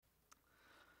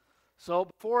So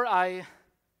before I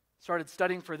started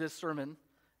studying for this sermon,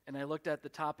 and I looked at the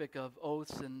topic of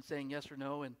oaths and saying yes or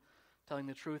no and telling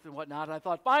the truth and whatnot, and I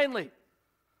thought, finally,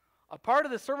 a part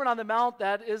of the Sermon on the Mount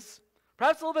that is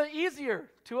perhaps a little bit easier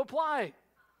to apply.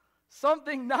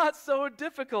 Something not so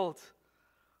difficult.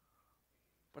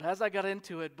 But as I got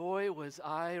into it, boy, was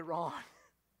I wrong.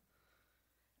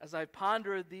 As I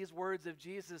pondered these words of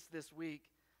Jesus this week,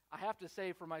 I have to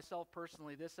say for myself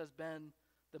personally, this has been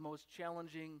the most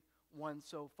challenging one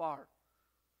so far.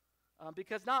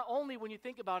 Because not only, when you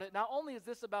think about it, not only is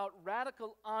this about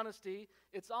radical honesty,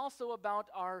 it's also about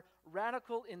our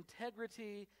radical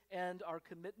integrity and our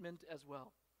commitment as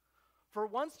well. For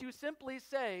once you simply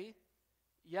say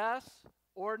yes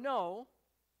or no,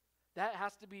 that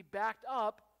has to be backed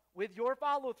up with your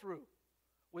follow-through,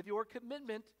 with your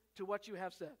commitment to what you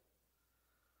have said.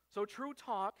 So true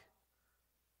talk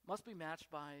must be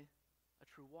matched by a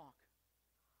true walk.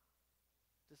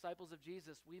 Disciples of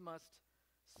Jesus, we must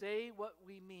say what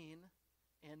we mean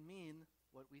and mean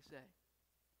what we say.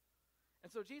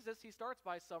 And so Jesus, he starts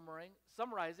by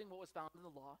summarizing what was found in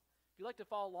the law. If you'd like to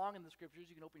follow along in the scriptures,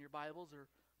 you can open your Bibles or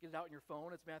get it out on your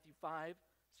phone. It's Matthew 5,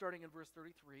 starting in verse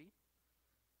 33.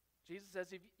 Jesus says,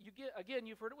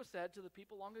 you've heard it was said to the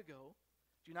people long ago,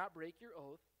 do not break your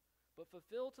oath, but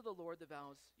fulfill to the Lord the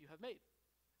vows you have made.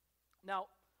 Now,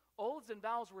 oaths and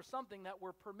vows were something that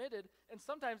were permitted and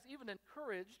sometimes even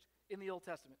encouraged in the Old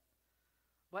Testament.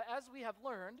 But as we have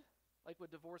learned, like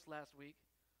with divorce last week,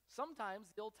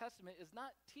 sometimes the Old Testament is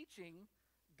not teaching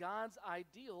God's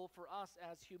ideal for us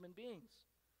as human beings.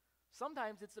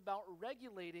 Sometimes it's about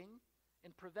regulating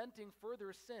and preventing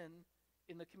further sin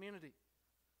in the community.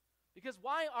 Because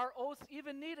why are oaths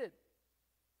even needed?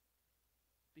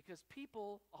 Because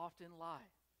people often lie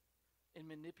and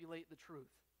manipulate the truth.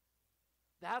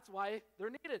 That's why they're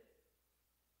needed.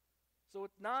 So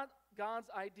it's not God's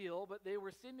ideal, but they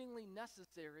were seemingly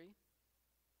necessary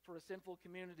for a sinful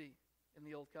community in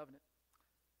the Old Covenant.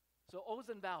 So oaths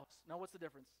and vows. Now what's the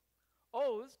difference?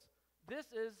 Oaths, this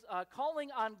is calling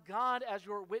on God as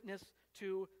your witness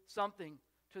to something,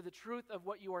 to the truth of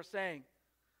what you are saying,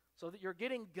 so that you're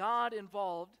getting God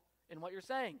involved in what you're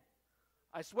saying.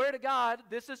 I swear to God,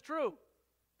 this is true.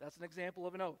 That's an example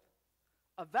of an oath.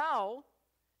 A vow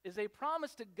is a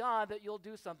promise to God that you'll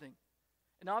do something.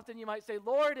 And often you might say,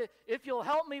 Lord, if you'll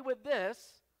help me with this,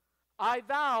 I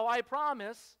vow, I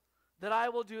promise that I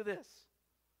will do this.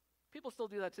 People still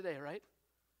do that today, right?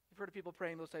 You've heard of people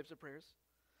praying those types of prayers.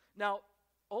 Now,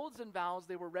 oaths and vows,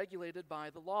 they were regulated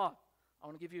by the law. I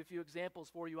want to give you a few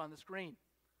examples for you on the screen.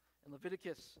 In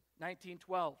Leviticus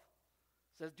 19:12, it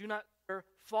says, do not swear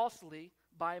falsely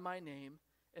by my name,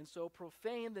 and so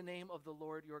profane the name of the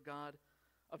Lord your God,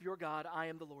 I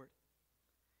am the Lord.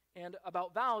 And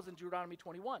about vows in Deuteronomy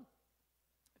 21.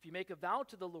 If you make a vow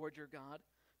to the Lord your God,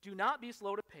 do not be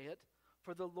slow to pay it,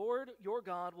 for the Lord your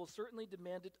God will certainly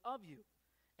demand it of you,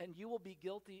 and you will be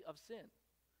guilty of sin.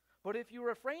 But if you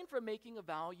refrain from making a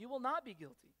vow, you will not be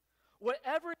guilty.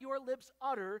 Whatever your lips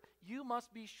utter, you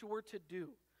must be sure to do,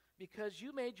 because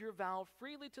you made your vow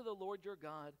freely to the Lord your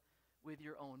God with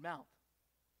your own mouth.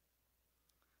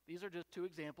 These are just two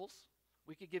examples.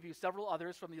 We could give you several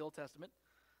others from the Old Testament.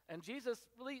 And Jesus,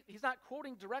 really, he's not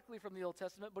quoting directly from the Old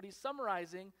Testament, but he's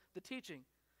summarizing the teaching.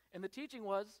 And the teaching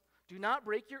was, do not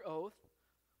break your oath,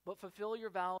 but fulfill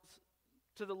your vows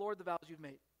to the Lord, the vows you've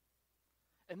made.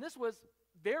 And this was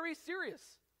very serious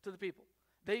to the people.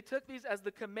 They took these as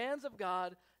the commands of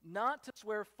God not to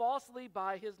swear falsely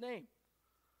by his name.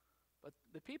 But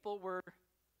the people were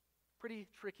pretty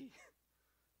tricky,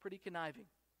 pretty conniving.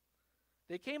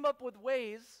 They came up with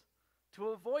ways to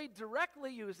avoid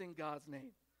directly using God's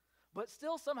name, but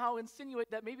still somehow insinuate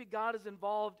that maybe God is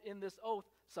involved in this oath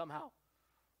somehow.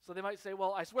 So they might say,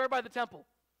 well, I swear by the temple,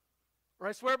 or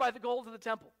I swear by the gold of the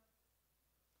temple.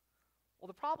 Well,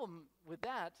 the problem with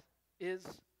that is,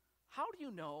 how do you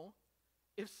know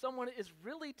if someone is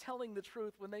really telling the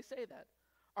truth when they say that?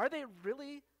 Are they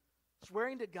really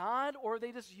swearing to God, or are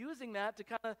they just using that to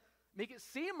kind of make it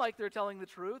seem like they're telling the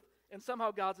truth and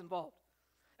somehow God's involved?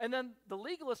 And then the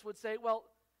legalist would say, well,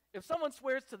 if someone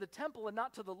swears to the temple and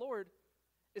not to the Lord,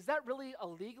 is that really a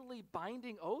legally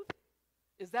binding oath?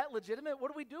 Is that legitimate?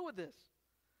 What do we do with this?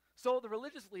 So the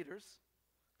religious leaders,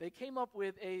 they came up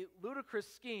with a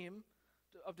ludicrous scheme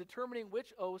of determining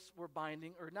which oaths were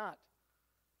binding or not.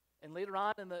 And later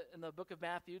on in the book of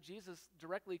Matthew, Jesus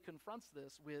directly confronts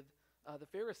this with the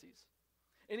Pharisees.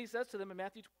 And he says to them in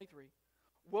Matthew 23,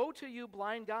 woe to you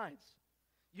blind guides!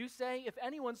 You say, if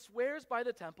anyone swears by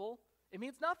the temple, it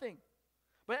means nothing.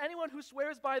 But anyone who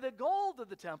swears by the gold of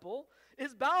the temple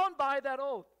is bound by that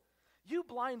oath. You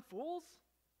blind fools!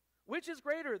 Which is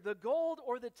greater, the gold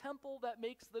or the temple that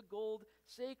makes the gold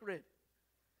sacred?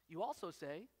 You also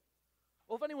say,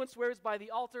 well, if anyone swears by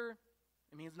the altar,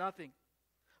 it means nothing.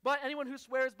 But anyone who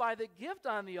swears by the gift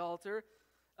on the altar,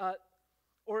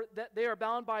 or that they are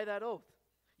bound by that oath.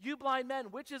 You blind men,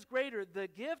 which is greater, the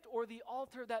gift or the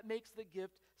altar that makes the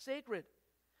gift sacred?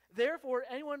 Therefore,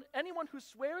 anyone who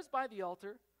swears by the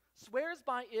altar, swears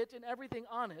by it and everything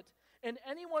on it, and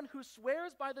anyone who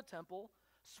swears by the temple,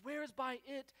 swears by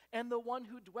it and the one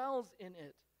who dwells in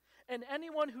it. And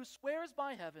anyone who swears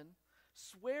by heaven,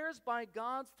 swears by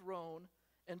God's throne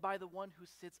and by the one who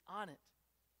sits on it.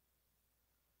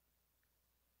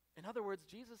 In other words,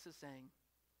 Jesus is saying,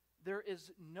 there is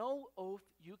no oath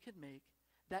you can make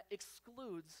that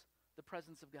excludes the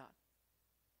presence of God.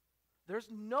 There's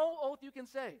no oath you can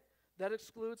say that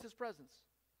excludes his presence.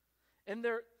 And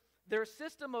their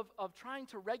system of trying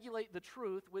to regulate the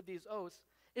truth with these oaths,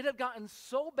 it had gotten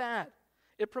so bad,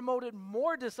 it promoted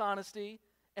more dishonesty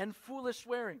and foolish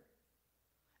swearing.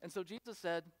 And so Jesus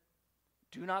said,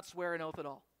 do not swear an oath at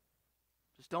all.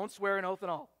 Just don't swear an oath at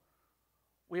all.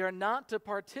 We are not to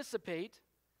participate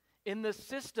in the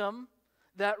system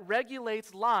that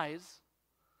regulates lies,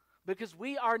 because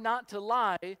we are not to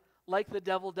lie like the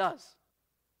devil does.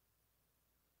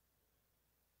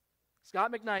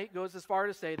 Scott McKnight goes as far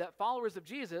to say that followers of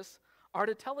Jesus are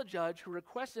to tell a judge who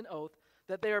requests an oath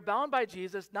that they are bound by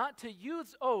Jesus not to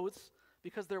use oaths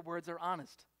because their words are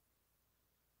honest.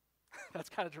 That's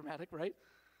kind of dramatic, right?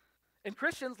 And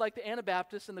Christians like the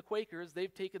Anabaptists and the Quakers,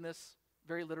 they've taken this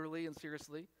very literally and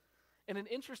seriously. And an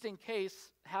interesting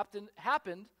case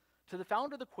happened to the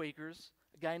founder of the Quakers,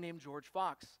 a guy named George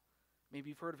Fox. Maybe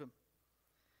you've heard of him.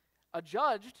 A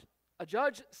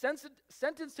judge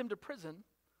sentenced him to prison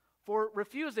for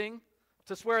refusing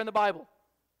to swear in the Bible.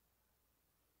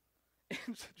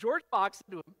 And George Fox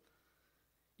said to him,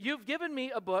 you've given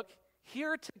me a book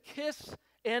here to kiss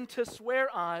and to swear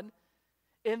on.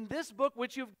 In this book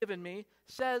which you've given me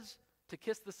says to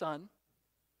kiss the Son.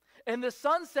 And the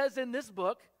Son says in this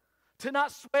book to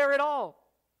not swear at all.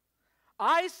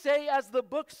 I say as the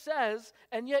book says,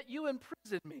 and yet you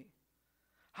imprison me.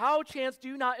 How chance do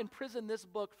you not imprison this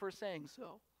book for saying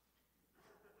so?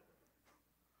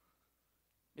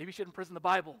 Maybe you should imprison the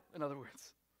Bible, in other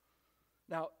words.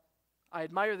 Now, I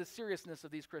admire the seriousness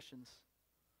of these Christians.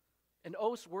 And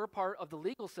oaths were part of the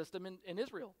legal system in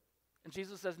Israel. And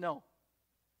Jesus says, no,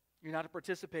 you're not to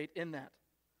participate in that.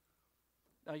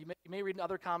 Now, you may read in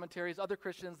other commentaries, other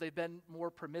Christians, they've been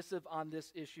more permissive on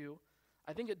this issue.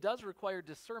 I think it does require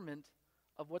discernment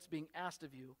of what's being asked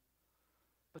of you.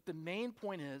 But the main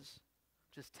point is,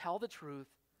 just tell the truth,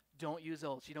 don't use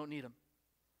oaths, you don't need them.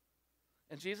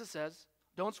 And Jesus says,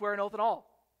 don't swear an oath at all.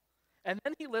 And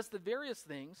then he lists the various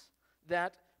things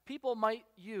that people might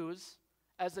use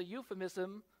as a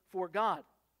euphemism for God,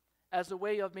 as a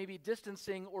way of maybe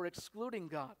distancing or excluding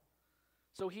God.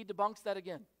 So he debunks that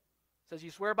again. Says,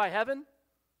 you swear by heaven,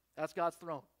 that's God's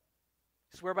throne.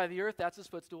 You swear by the earth, that's his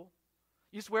footstool.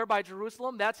 You swear by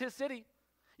Jerusalem, that's his city.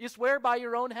 You swear by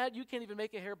your own head, you can't even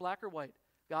make a hair black or white.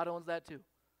 God owns that too.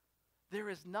 There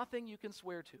is nothing you can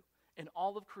swear to in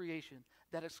all of creation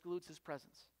that excludes his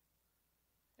presence.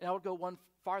 And I would go one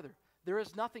farther. There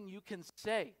is nothing you can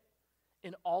say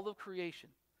in all of creation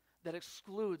that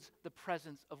excludes the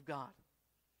presence of God.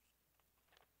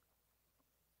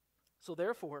 So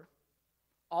therefore,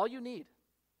 all you need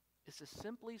is to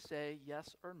simply say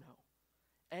yes or no.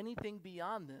 Anything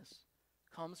beyond this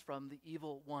comes from the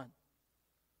evil one.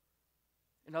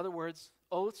 In other words,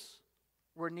 oaths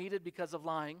were needed because of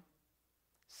lying.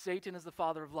 Satan is the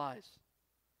father of lies.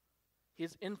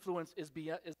 His influence is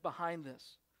behind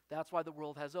this. That's why the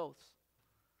world has oaths.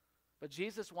 But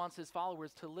Jesus wants his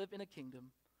followers to live in a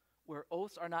kingdom where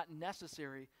oaths are not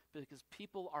necessary because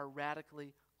people are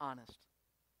radically honest.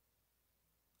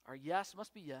 Our yes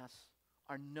must be yes.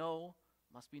 Our no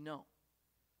must be no.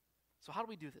 So how do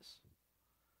we do this?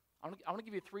 I want to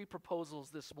give you 3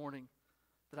 proposals this morning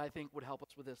that I think would help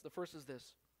us with this. The first is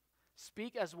this.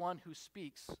 Speak as one who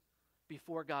speaks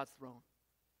before God's throne.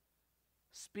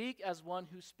 Speak as one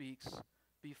who speaks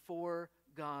before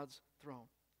God's throne.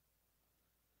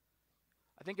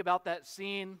 I think about that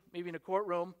scene, maybe in a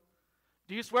courtroom.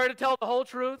 Do you swear to tell the whole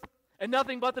truth and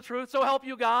nothing but the truth, so help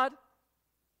you God?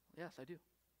 Yes, I do.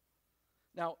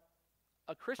 Now,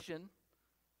 a Christian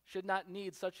should not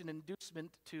need such an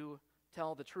inducement to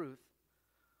tell the truth,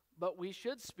 but we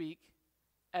should speak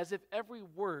as if every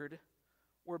word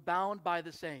were bound by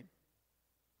the same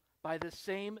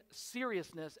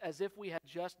seriousness as if we had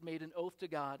just made an oath to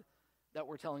God that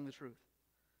we're telling the truth.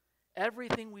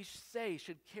 Everything we say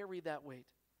should carry that weight.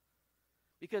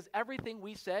 Because everything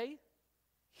we say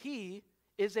he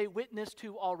is a witness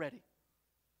to already.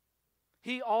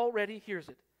 He already hears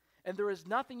it. And there is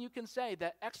nothing you can say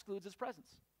that excludes his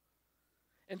presence.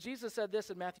 And Jesus said this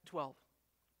in Matthew 12.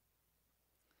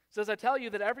 He says, I tell you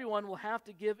that everyone will have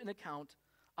to give an account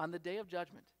on the day of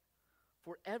judgment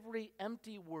for every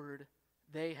empty word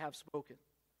they have spoken.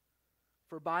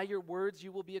 For by your words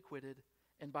you will be acquitted,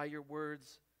 and by your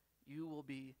words you will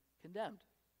be condemned.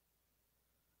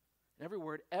 And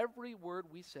every word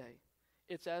we say,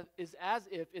 is as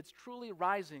if it's truly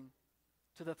rising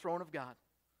to the throne of God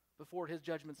before his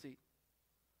judgment seat.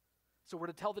 So we're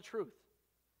to tell the truth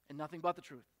and nothing but the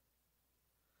truth.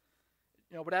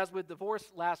 But as with divorce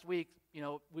last week,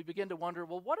 we begin to wonder,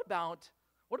 well, what about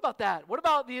that? What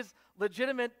about these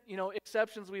legitimate,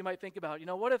 exceptions we might think about?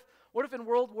 What if in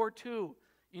World War II,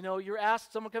 you're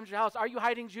asked, someone comes to your house, are you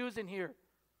hiding Jews in here?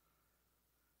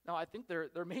 Now, I think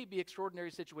there may be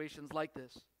extraordinary situations like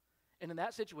this. And in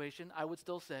that situation, I would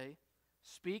still say,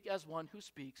 speak as one who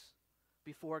speaks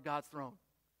before God's throne.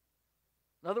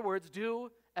 In other words, do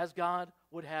as God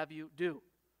would have you do.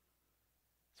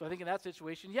 So I think in that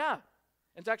situation, yeah.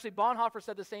 And actually, Bonhoeffer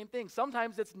said the same thing.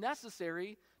 Sometimes it's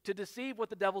necessary to deceive what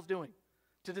the devil's doing,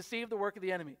 to deceive the work of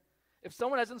the enemy. If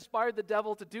someone has inspired the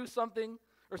devil to do something,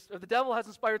 or if the devil has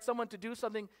inspired someone to do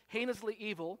something heinously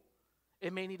evil,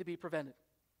 it may need to be prevented.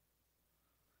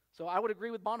 So I would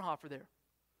agree with Bonhoeffer there.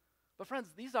 But friends,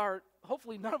 these are,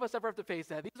 hopefully none of us ever have to face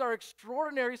that. These are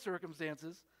extraordinary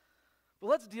circumstances. But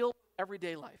let's deal with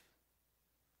everyday life,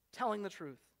 telling the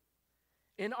truth.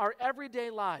 In our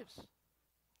everyday lives,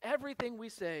 everything we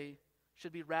say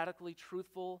should be radically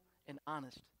truthful and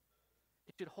honest.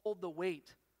 It should hold the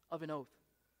weight of an oath.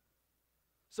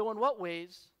 So in what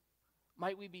ways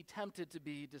might we be tempted to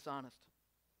be dishonest?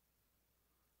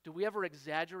 Do we ever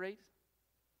exaggerate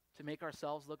to make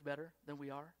ourselves look better than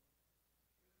we are?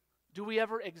 Do we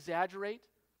ever exaggerate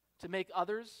to make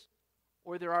others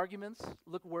or their arguments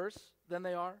look worse than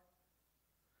they are?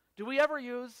 Do we ever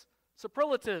use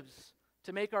superlatives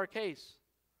to make our case?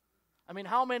 I mean,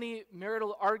 how many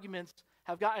marital arguments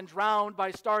have gotten drowned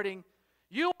by starting,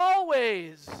 you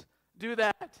always do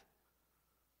that?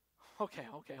 Okay,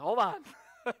 hold on.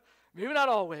 Maybe not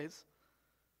always.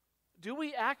 Do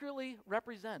we accurately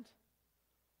represent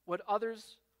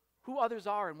who others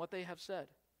are and what they have said?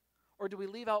 Or do we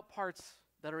leave out parts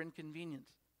that are inconvenient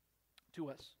to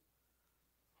us?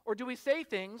 Or do we say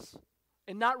things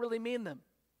and not really mean them?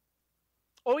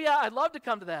 Oh yeah, I'd love to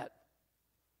come to that.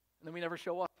 And then we never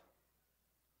show up.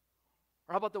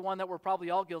 Or how about the one that we're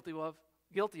probably all guilty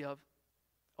of?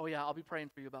 Oh yeah, I'll be praying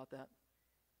for you about that.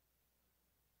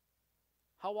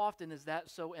 How often is that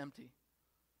so empty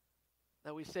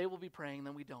that we say we'll be praying,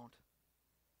 then we don't?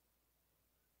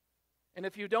 And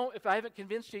if I haven't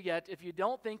convinced you yet, if you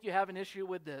don't think you have an issue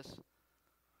with this,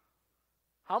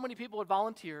 how many people would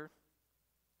volunteer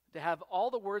to have all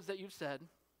the words that you've said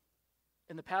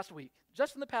in the past week,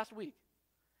 just in the past week,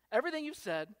 everything you've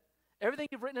said, everything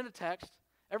you've written in a text,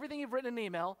 everything you've written in an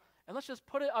email, and let's just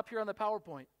put it up here on the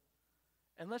PowerPoint,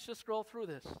 and let's just scroll through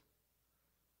this.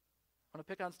 I'm going to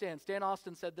pick on Stan. Stan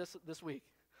Austin said this week.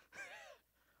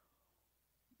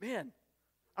 Man,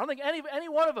 I don't think any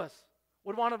one of us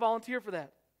would want to volunteer for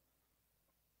that.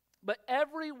 But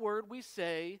every word we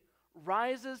say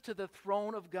rises to the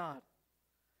throne of God.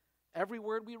 Every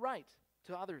word we write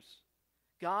to others.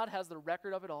 God has the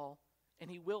record of it all, and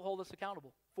he will hold us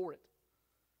accountable for it.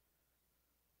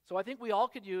 So I think we all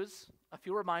could use a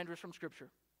few reminders from Scripture.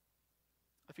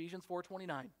 Ephesians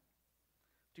 4:29.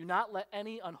 Do not let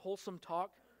any unwholesome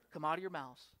talk come out of your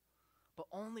mouths, but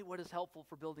only what is helpful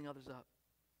for building others up.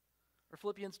 Or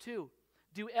Philippians 2.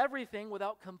 Do everything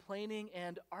without complaining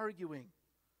and arguing.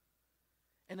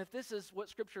 And if this is what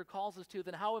Scripture calls us to,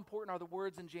 then how important are the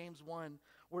words in James 1,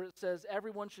 where it says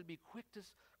everyone should be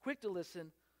quick to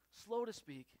listen, slow to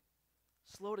speak,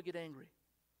 slow to get angry.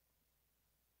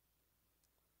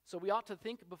 So we ought to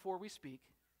think before we speak.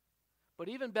 But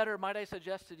even better, might I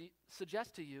suggest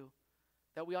to you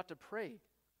that we ought to pray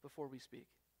before we speak.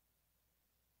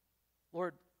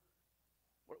 Lord,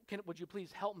 would you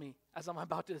please help me as I'm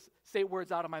about to say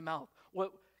words out of my mouth?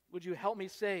 What would you help me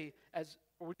say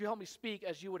or would you help me speak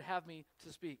as you would have me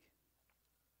to speak?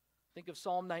 Think of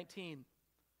Psalm 19.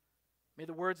 May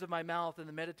the words of my mouth and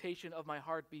the meditation of my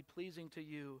heart be pleasing to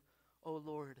you, O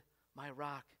Lord, my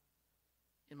rock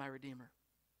and my redeemer.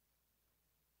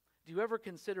 Do you ever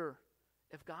consider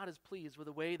if God is pleased with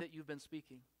the way that you've been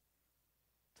speaking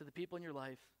to the people in your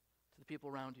life, to the people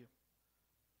around you?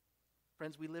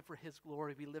 Friends, we live for his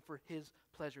glory. We live for his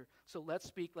pleasure. So let's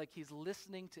speak like he's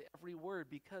listening to every word,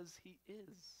 because he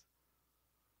is.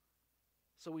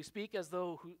 So we speak as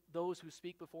though those who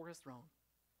speak before his throne.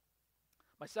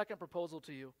 My second proposal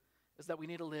to you is that we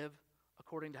need to live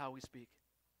according to how we speak.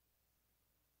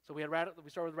 So we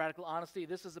started with radical honesty.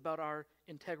 This is about our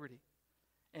integrity.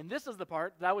 And this is the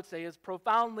part that I would say is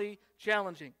profoundly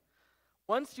challenging.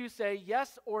 Once you say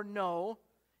yes or no,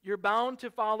 you're bound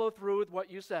to follow through with what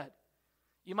you said.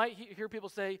 You might hear people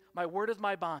say, my word is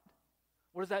my bond.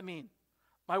 What does that mean?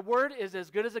 My word is as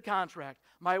good as a contract.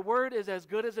 My word is as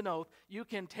good as an oath. You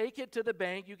can take it to the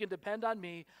bank. You can depend on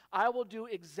me. I will do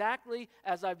exactly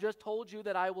as I've just told you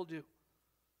that I will do.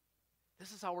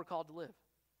 This is how we're called to live.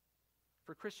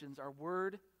 For Christians, our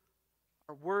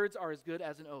words are as good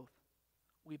as an oath.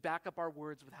 We back up our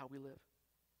words with how we live.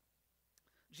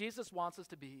 Jesus wants us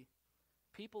to be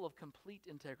people of complete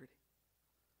integrity.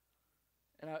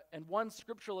 And one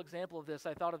scriptural example of this,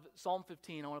 I thought of Psalm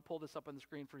 15. I want to pull this up on the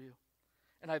screen for you.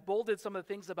 And I bolded some of the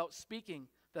things about speaking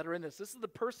that are in this. This is the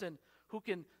person who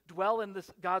can dwell in this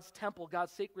God's temple,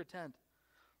 God's sacred tent.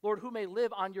 Lord, who may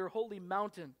live on your holy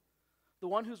mountain, the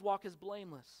one whose walk is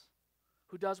blameless,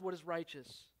 who does what is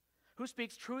righteous, who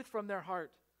speaks truth from their heart,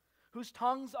 whose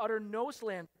tongues utter no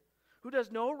slander, who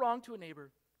does no wrong to a neighbor,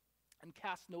 and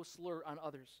casts no slur on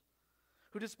others,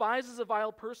 who despises a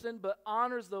vile person but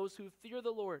honors those who fear the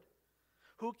Lord,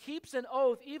 who keeps an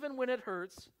oath even when it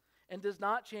hurts and does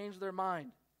not change their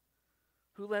mind,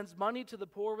 who lends money to the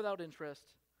poor without interest,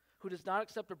 who does not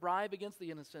accept a bribe against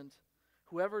the innocent.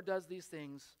 Whoever does these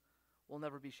things will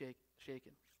never be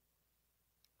shaken.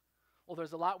 Well,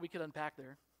 there's a lot we could unpack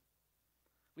there.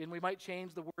 And we might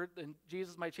change the word, and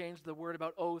Jesus might change the word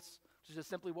about oaths to just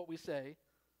simply what we say.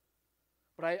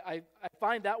 But I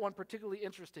find that one particularly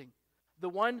interesting. The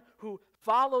one who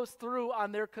follows through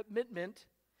on their commitment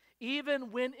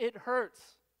even when it hurts.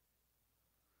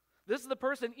 This is the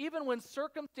person, even when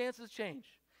circumstances change,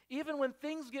 even when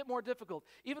things get more difficult,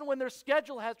 even when their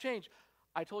schedule has changed.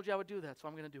 I told you I would do that, so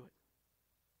I'm going to do it.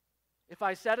 If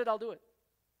I said it, I'll do it.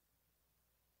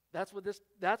 That's what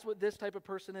this type of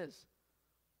person is.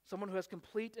 Someone who has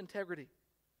complete integrity.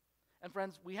 And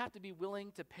friends, we have to be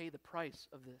willing to pay the price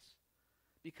of this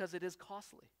because it is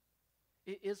costly.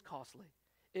 It is costly.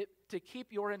 To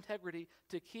keep your integrity,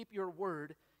 to keep your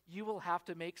word, you will have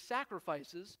to make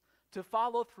sacrifices to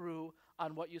follow through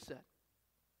on what you said.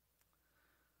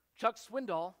 Chuck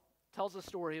Swindoll tells a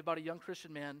story about a young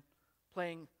Christian man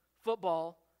playing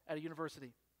football at a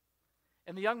university.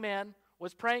 And the young man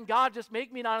was praying, God, just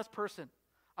make me an honest person.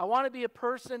 I want to be a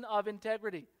person of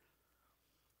integrity.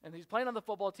 And he's playing on the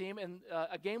football team, and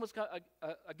a game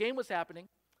was happening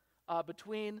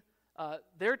between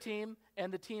their team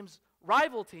and the team's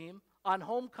rival team on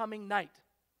homecoming night.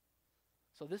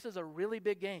 So this is a really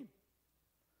big game.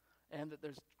 And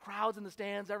there's crowds in the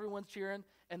stands, everyone's cheering,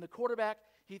 and the quarterback,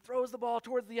 he throws the ball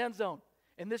towards the end zone.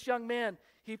 And this young man,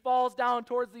 he falls down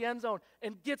towards the end zone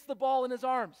and gets the ball in his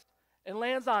arms and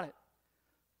lands on it.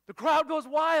 The crowd goes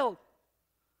wild.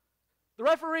 The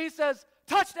referee says,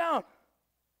 touchdown.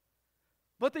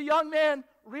 But the young man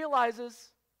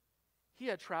realizes he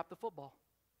had trapped the football.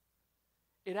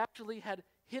 It actually had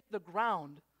hit the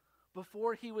ground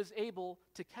before he was able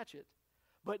to catch it.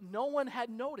 But no one had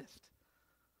noticed.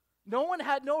 No one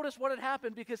had noticed what had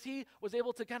happened because he was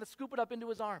able to kind of scoop it up into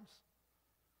his arms.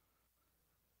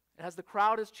 As the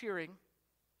crowd is cheering,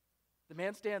 the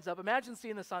man stands up. Imagine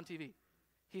seeing this on TV.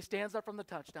 He stands up from the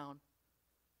touchdown.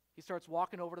 He starts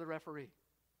walking over to the referee,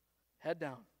 head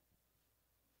down,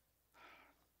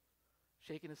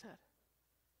 shaking his head.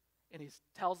 And he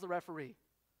tells the referee,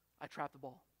 I trapped the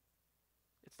ball.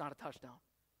 It's not a touchdown.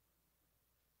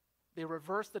 They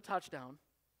reverse the touchdown.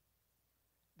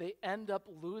 They end up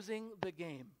losing the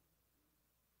game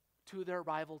to their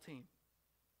rival team.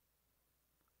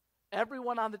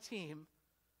 Everyone on the team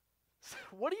said,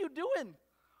 what are you doing?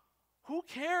 Who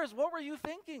cares? What were you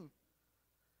thinking?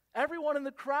 Everyone in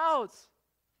the crowds,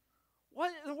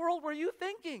 what in the world were you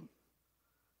thinking?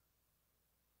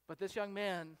 But this young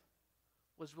man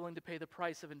was willing to pay the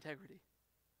price of integrity.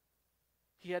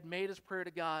 He had made his prayer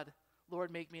to God,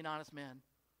 Lord, make me an honest man.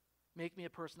 Make me a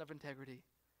person of integrity.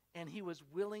 And he was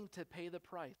willing to pay the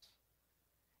price,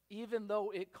 even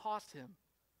though it cost him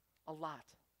a lot.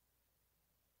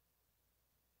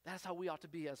 That's how we ought to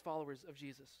be as followers of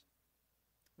Jesus.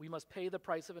 We must pay the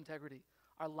price of integrity.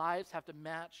 Our lives have to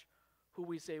match who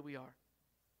we say we are.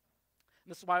 And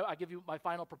this is why I give you my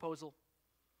final proposal,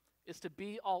 is to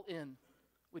be all in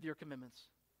with your commitments.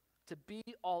 To be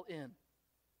all in.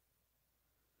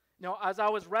 Now, as I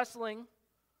was wrestling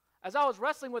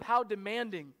with how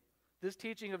demanding this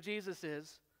teaching of Jesus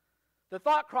is, the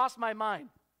thought crossed my mind,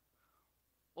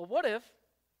 well, what if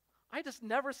I just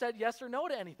never said yes or no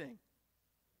to anything?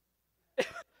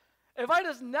 If I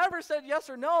just never said yes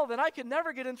or no, then I can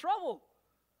never get in trouble.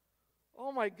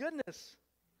 Oh my goodness.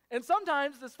 And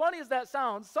sometimes, as funny as that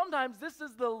sounds, sometimes this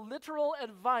is the literal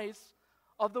advice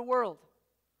of the world.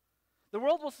 The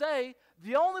world will say,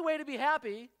 the only way to be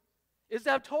happy is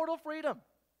to have total freedom,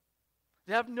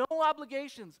 to have no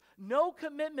obligations, no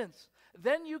commitments.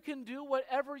 Then you can do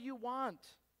whatever you want.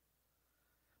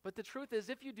 But the truth is,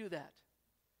 if you do that,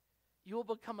 you will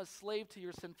become a slave to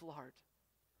your sinful heart,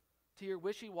 to your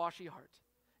wishy-washy heart,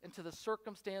 and to the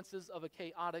circumstances of a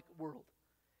chaotic world.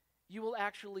 You will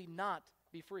actually not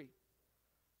be free.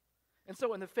 And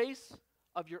so in the face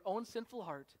of your own sinful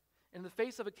heart, in the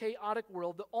face of a chaotic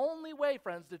world, the only way,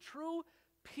 friends, to true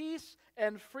peace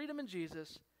and freedom in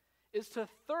Jesus is to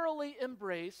thoroughly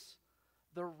embrace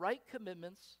the right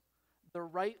commitments, the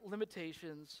right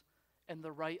limitations, and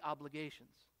the right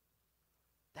obligations.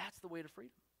 That's the way to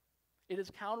freedom. It is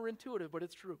counterintuitive, but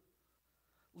it's true.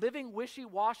 Living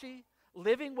wishy-washy,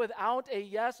 living without a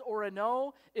yes or a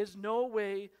no, is no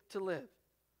way to live.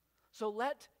 So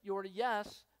let your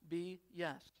yes be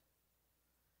yes.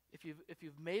 If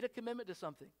you've made a commitment to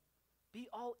something, be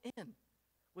all in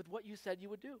with what you said you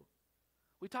would do.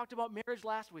 We talked about marriage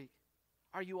last week.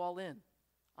 Are you all in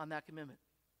on that commitment?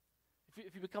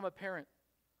 If you become a parent,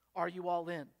 are you all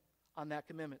in on that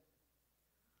commitment?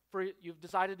 For you've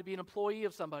decided to be an employee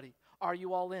of somebody, are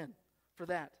you all in for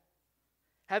that?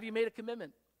 Have you made a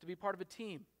commitment to be part of a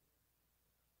team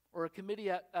or a committee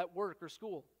at work or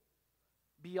school?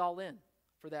 Be all in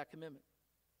for that commitment.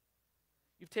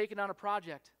 You've taken on a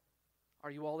project. Are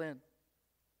you all in?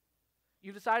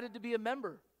 You've decided to be a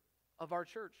member of our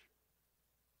church.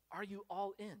 Are you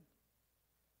all in?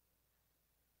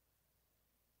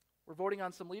 We're voting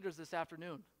on some leaders this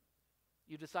afternoon.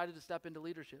 You decided to step into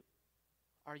leadership.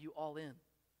 Are you all in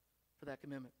for that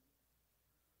commitment?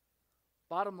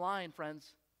 Bottom line,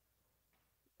 friends,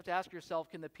 you have to ask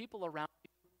yourself, can the people around you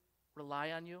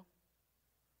rely on you?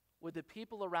 Would the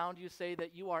people around you say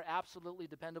that you are absolutely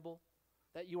dependable,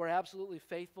 that you are absolutely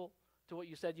faithful to what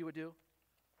you said you would do?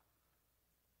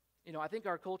 You know, I think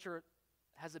our culture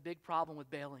has a big problem with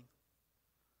bailing.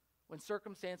 When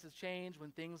circumstances change,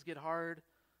 when things get hard,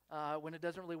 when it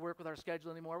doesn't really work with our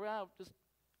schedule anymore, well, just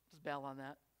bail on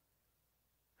that.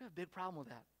 We have a big problem with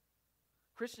that.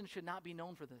 Christians should not be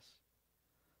known for this.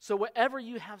 So whatever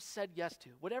you have said yes to,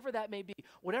 whatever that may be,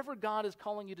 whatever God is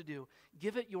calling you to do,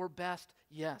 give it your best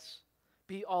yes.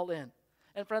 Be all in.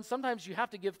 And friends, sometimes you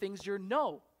have to give things your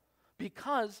no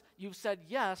because you've said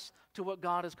yes to what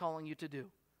God is calling you to do.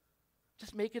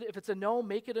 Just make it, if it's a no,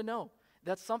 make it a no.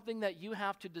 That's something that you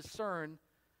have to discern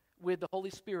with the Holy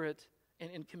Spirit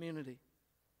and in community.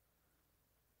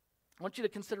 I want you to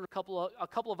consider a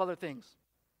couple of other things.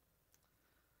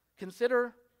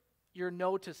 Consider your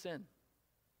no to sin.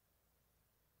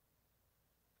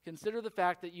 Consider the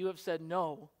fact that you have said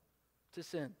no to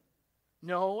sin.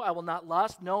 No, I will not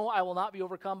lust. No, I will not be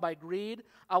overcome by greed.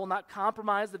 I will not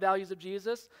compromise the values of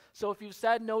Jesus. So if you've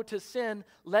said no to sin,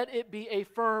 let it be a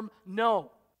firm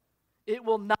no. It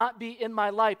will not be in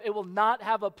my life. It will not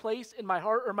have a place in my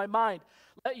heart or my mind.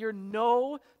 Let your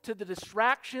no to the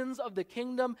distractions of the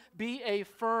kingdom be a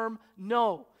firm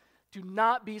no. Do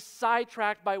not be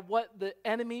sidetracked by what the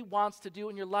enemy wants to do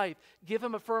in your life. Give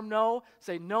him a firm no.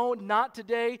 Say, no, not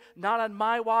today, not on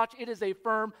my watch. It is a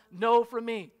firm no for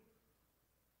me.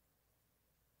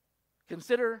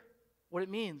 Consider what it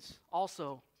means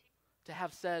also to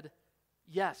have said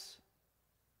yes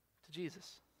to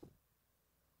Jesus.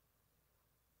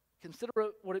 Consider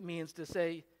what it means to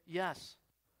say, yes,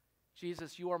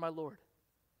 Jesus, you are my Lord.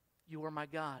 You are my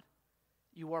God.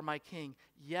 You are my King.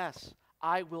 Yes,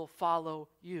 I will follow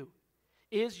you.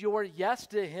 Is your yes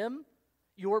to him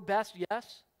your best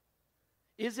yes?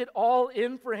 Is it all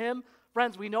in for him?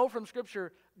 Friends, we know from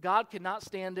Scripture, God cannot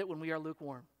stand it when we are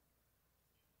lukewarm.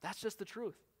 That's just the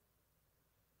truth.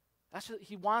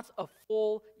 He wants a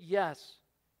full yes.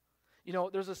 You know,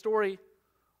 there's a story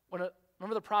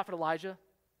remember the prophet Elijah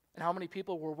and how many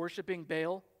people were worshiping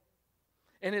Baal?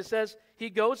 And it says, he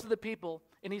goes to the people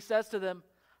and he says to them,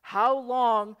 how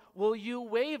long will you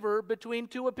waver between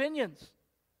two opinions?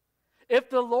 If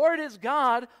the Lord is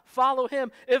God, follow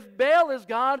him. If Baal is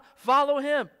God, follow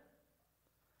him.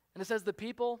 And it says the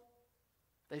people,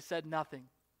 they said nothing.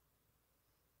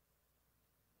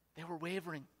 They were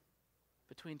wavering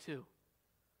between two.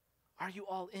 Are you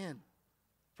all in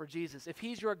for Jesus? If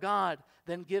he's your God,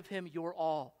 then give him your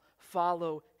all.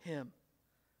 Follow him.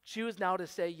 Choose now to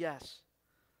say yes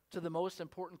to the most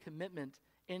important commitment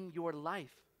in your life.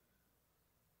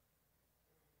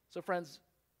 So friends,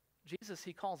 Jesus,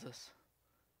 he calls us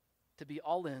to be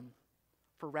all in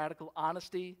for radical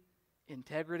honesty,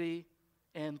 integrity,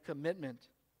 and commitment.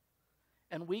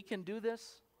 And we can do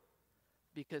this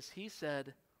because he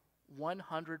said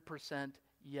 100%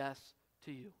 yes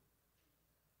to you.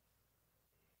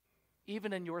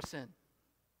 Even in your sin,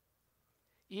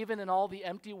 even in all the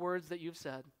empty words that you've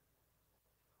said,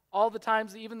 all the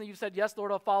times even that you've said, yes,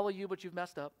 Lord, I'll follow you, but you've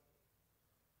messed up.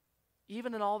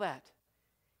 Even in all that,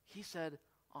 he said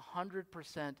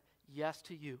 100% yes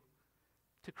to you,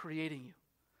 to creating you,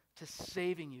 to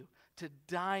saving you, to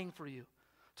dying for you,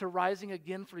 to rising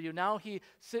again for you. Now he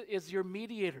is your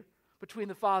mediator between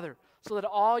the Father, so that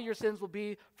all your sins will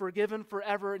be forgiven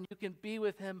forever and you can be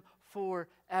with him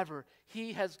forever.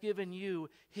 He has given you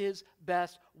his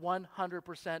best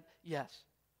 100% yes.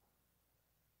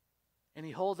 And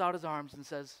he holds out his arms and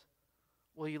says,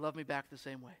 will you love me back the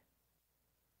same way?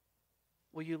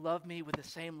 Will you love me with the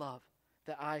same love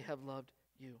that I have loved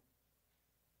you?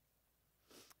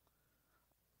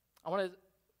 I want to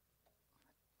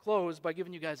close by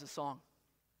giving you guys a song.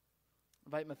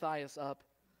 Invite Matthias up.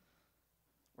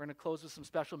 We're going to close with some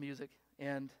special music.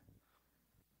 And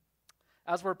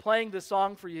as we're playing this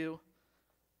song for you,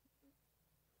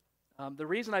 the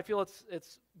reason I feel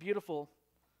it's beautiful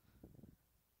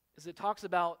is it talks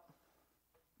about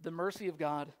the mercy of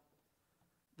God,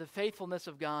 the faithfulness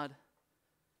of God,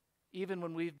 even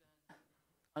when we've been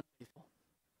unfaithful,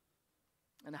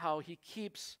 and how he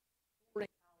keeps pouring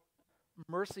out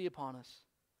mercy upon us,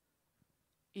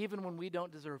 even when we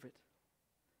don't deserve it.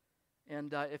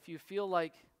 And if you feel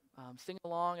like singing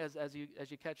along as you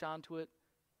catch on to it,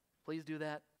 please do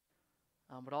that.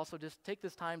 But also just take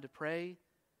this time to pray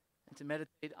and to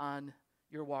meditate on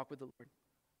your walk with the Lord.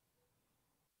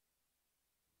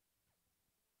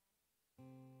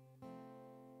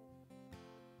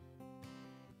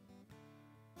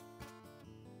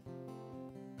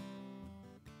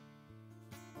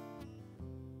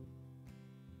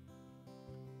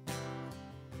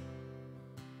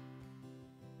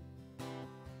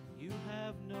 You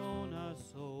have known our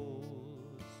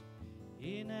souls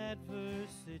in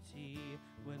adversity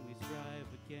when we strive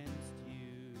against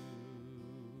you.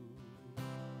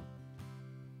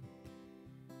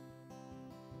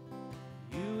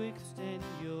 You extend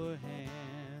your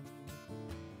hand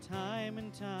time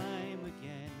and time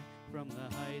again from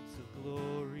the heights of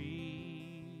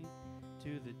glory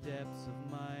to the depths of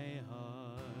my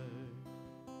heart.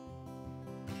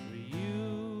 For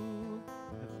you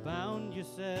have bound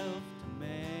yourself to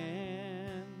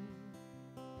man,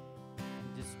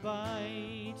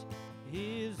 despite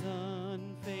his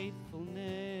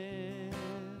unfaithfulness.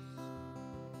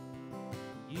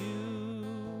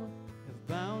 You have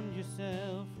bound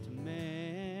yourself to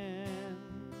man,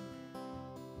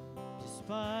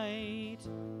 despite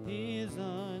his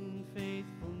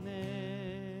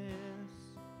unfaithfulness.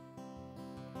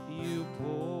 You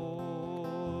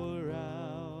pour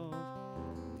out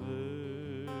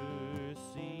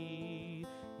mercy.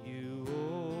 You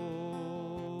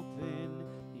open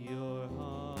your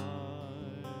heart.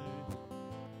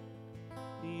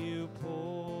 You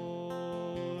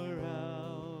pour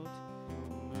out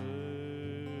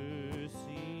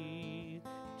mercy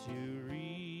to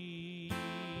reveal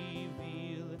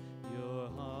your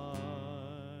heart.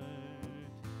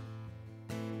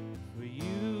 For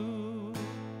you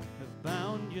have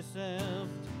bound yourself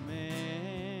to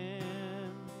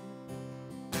man,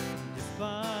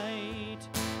 despite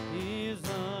his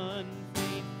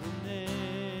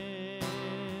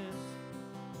unfaithfulness.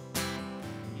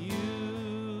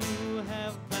 You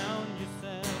have bound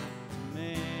yourself to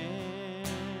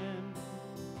man,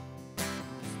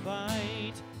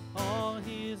 despite all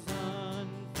his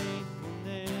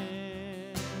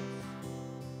unfaithfulness.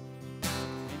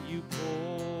 And you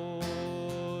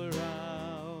pour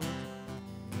out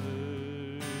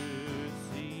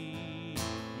mercy.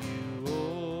 You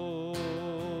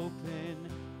open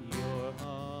your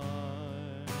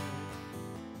heart.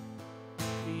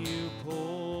 You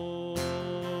pour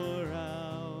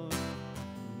out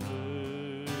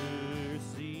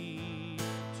mercy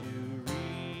to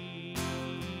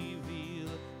reveal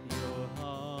your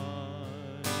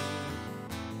heart.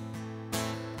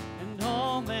 And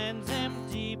all man's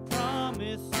empty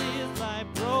promises lie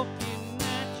broken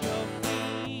at your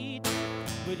feet,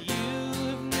 but you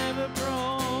have never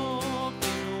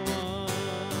broken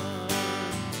one.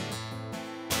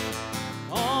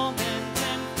 All man's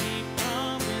empty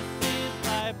promises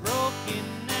lie broken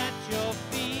at your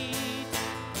feet,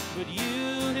 but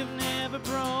you have never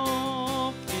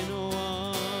broken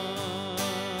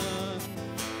one.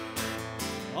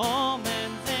 All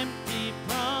man's empty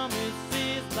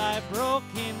promises lie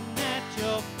broken at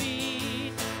your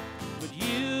feet, but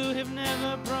you have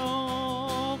never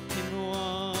broken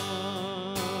one.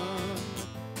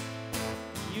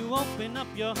 open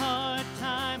up your heart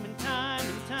time and time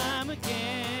and time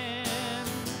again.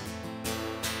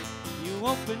 You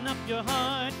open up your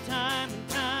heart time and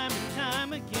time and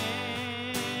time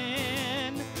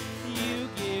again. You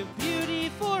give beauty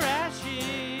for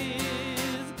ashes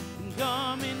and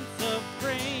garments of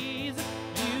praise.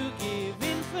 You give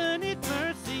infinite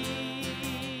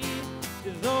mercy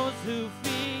to those who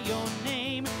fear your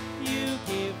name. You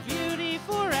give beauty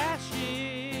for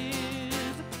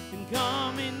ashes and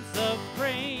garments of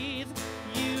praise.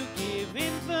 You give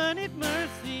infinite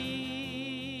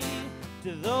mercy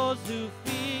to those who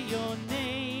fear your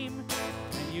name,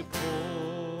 and you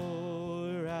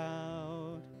pour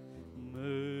out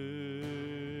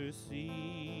mercy.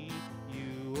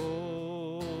 You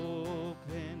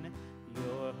open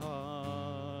your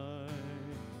heart.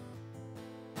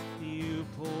 You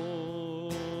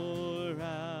pour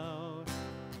out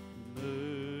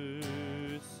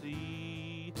mercy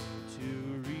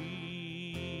to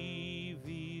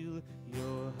reveal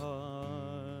your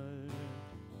heart.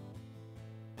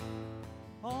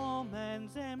 All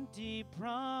man's empty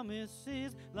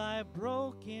promises lie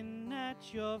broken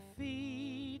at your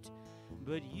feet,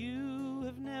 but you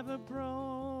have never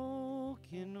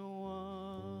broken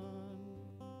one.